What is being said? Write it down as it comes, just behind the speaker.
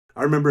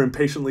I remember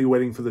impatiently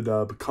waiting for the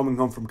dub, coming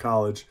home from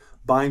college,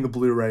 buying the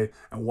Blu-ray,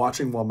 and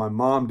watching while my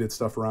mom did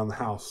stuff around the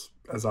house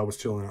as I was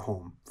chilling at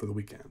home for the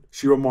weekend.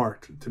 She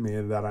remarked to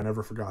me that I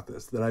never forgot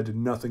this, that I did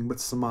nothing but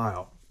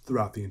smile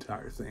throughout the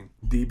entire thing.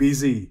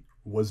 DBZ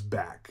was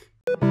back.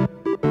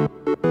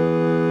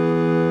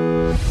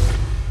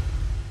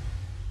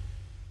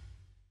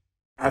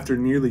 After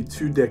nearly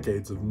 2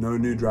 decades of no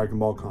new Dragon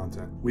Ball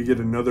content, we get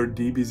another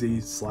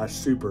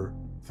DBZ/Super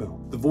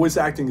film. The voice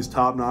acting is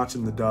top-notch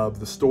in the dub,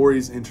 the story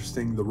is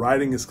interesting, the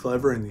writing is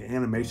clever, and the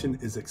animation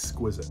is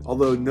exquisite.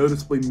 Although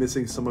noticeably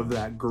missing some of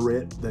that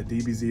grit that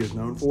DBZ is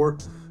known for,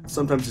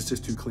 sometimes it's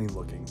just too clean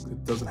looking.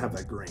 It doesn't have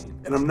that grain.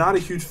 And I'm not a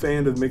huge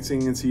fan of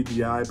mixing in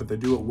CGI, but they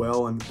do it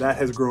well, and that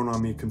has grown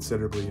on me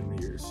considerably in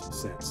the years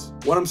since.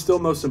 What I'm still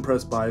most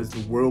impressed by is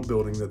the world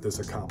building that this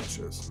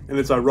accomplishes. And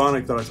it's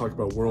ironic that I talk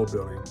about world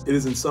building. It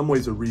is in some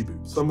ways a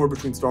reboot, somewhere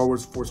between Star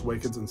Wars: Force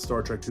Awakens and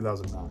Star Trek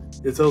 2009.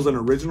 It tells an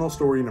original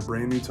story in a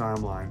brand new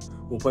timeline,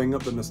 while playing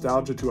up the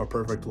nostalgia to a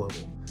perfect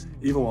level,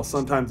 even while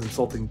sometimes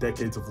insulting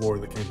decades of lore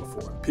that came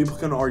before. People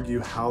can argue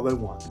how they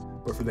want,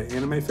 but for the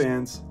anime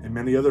fans, and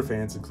many other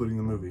fans including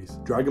the movies,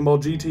 Dragon Ball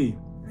GT,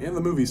 and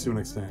the movies to an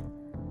extent,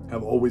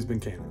 have always been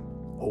canon.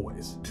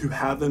 Always. To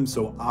have them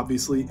so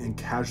obviously and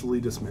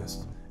casually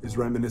dismissed is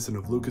reminiscent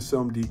of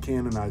Lucasfilm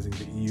decanonizing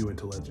the EU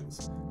into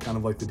Legends, kind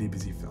of like the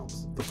DBZ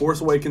films. The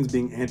Force Awakens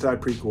being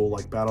anti-prequel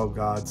like Battle of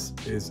Gods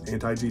is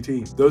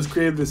anti-GT. Those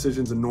creative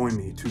decisions annoy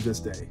me to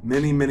this day.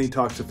 Many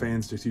toxic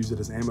fans just use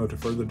it as ammo to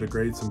further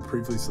degrade some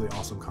previously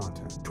awesome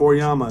content.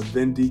 Toriyama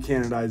then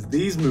decanonized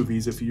these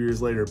movies a few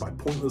years later by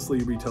pointlessly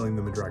retelling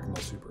them in Dragon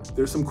Ball Super.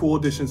 There's some cool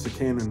additions to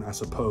canon, I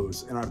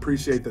suppose, and I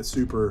appreciate that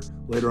Super,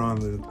 later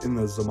on in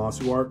the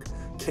Zamasu arc,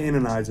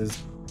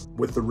 canonizes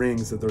with the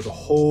rings that there's a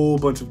whole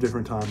bunch of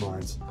different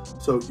timelines.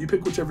 So you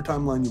pick whichever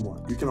timeline you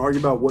want. You can argue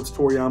about what's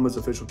Toriyama's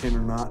official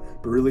canon or not,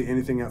 but really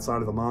anything outside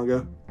of the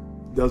manga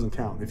doesn't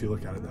count if you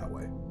look at it that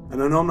way.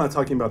 And I know I'm not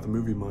talking about the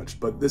movie much,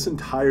 but this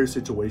entire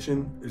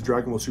situation is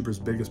Dragon Ball Super's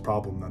biggest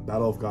problem that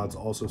Battle of Gods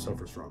also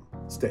suffers from: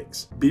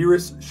 stakes.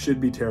 Beerus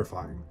should be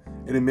terrifying,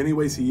 and in many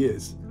ways he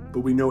is, but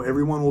we know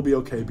everyone will be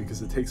okay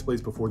because it takes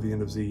place before the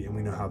end of Z and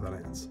we know how that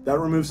ends. That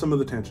removes some of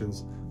the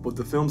tensions, but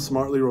the film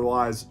smartly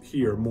relies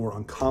here more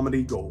on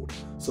comedy gold,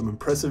 some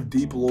impressive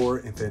deep lore,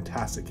 and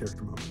fantastic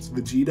character moments.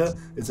 Vegeta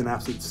is an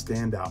absolute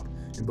standout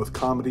in both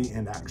comedy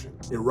and action.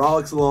 It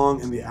rollicks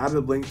along, and the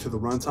added length to the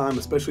runtime,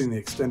 especially in the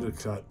extended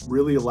cut,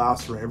 really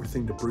allows for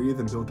everything to breathe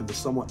and build to the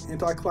somewhat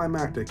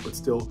anticlimactic but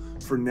still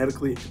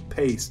frenetically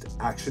paced,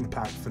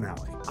 action-packed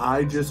finale.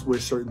 I just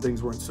wish certain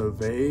things weren't so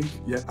vague,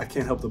 yet I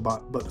can't help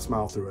but to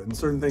smile through it. And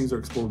certain things are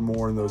explored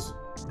more in those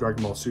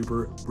Dragon Ball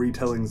Super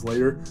retellings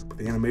later, but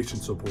the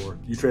animation's so poor.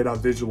 You trade out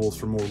visuals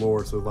for more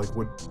lore, so like,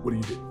 what do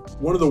you do?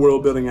 One of the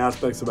world building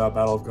aspects about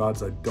Battle of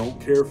Gods I don't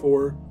care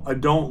for. I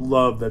don't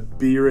love that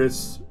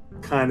Beerus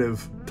kind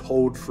of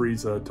told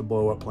Frieza to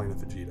blow up Planet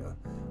Vegeta.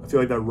 I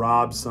feel like that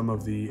robs some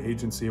of the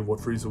agency of what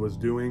Frieza was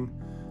doing,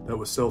 that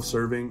was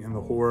self-serving, and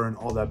the horror and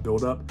all that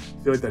build-up.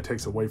 I feel like that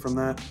takes away from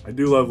that. I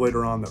do love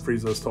later on that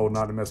Frieza is told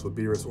not to mess with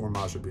Beerus or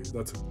Majin Buu.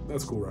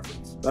 That's a cool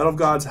reference. Battle of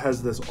Gods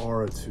has this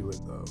aura to it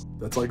though,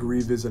 that's like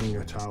revisiting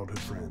a childhood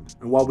friend.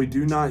 And while we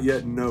do not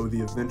yet know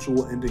the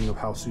eventual ending of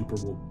how Super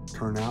will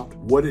turn out,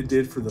 what it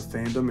did for the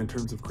fandom in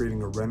terms of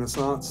creating a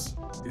renaissance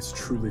is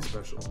truly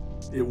special.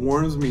 It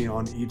warms me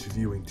on each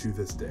viewing to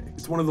this day.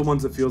 It's one of the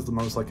ones that feels the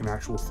most like an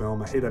actual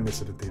film. I hate I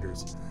miss it in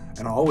theaters.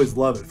 And I always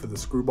love it for the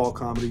screwball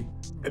comedy,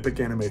 epic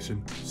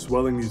animation,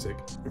 swelling music,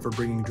 and for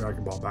bringing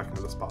Dragon Ball back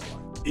into the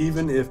spotlight.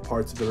 Even if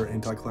parts of it are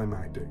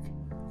anticlimactic,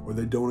 or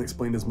they don't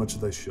explain as much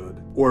as they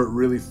should, or it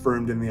really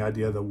firmed in the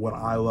idea that what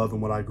I love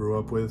and what I grew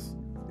up with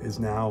is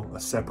now a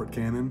separate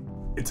canon,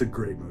 it's a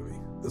great movie.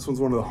 This one's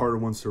one of the harder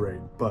ones to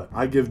rate, but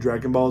I give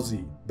Dragon Ball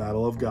Z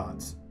Battle of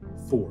Gods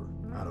 4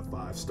 out of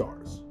 5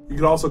 stars. You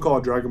could also call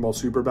it Dragon Ball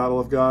Super Battle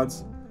of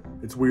Gods.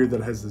 It's weird that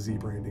it has the Z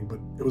branding, but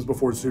it was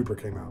before Super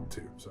came out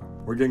too. So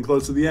we're getting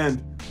close to the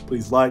end.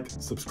 Please like,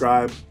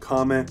 subscribe,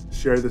 comment,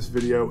 share this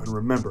video, and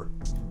remember,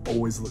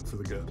 always look for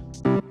the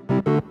good.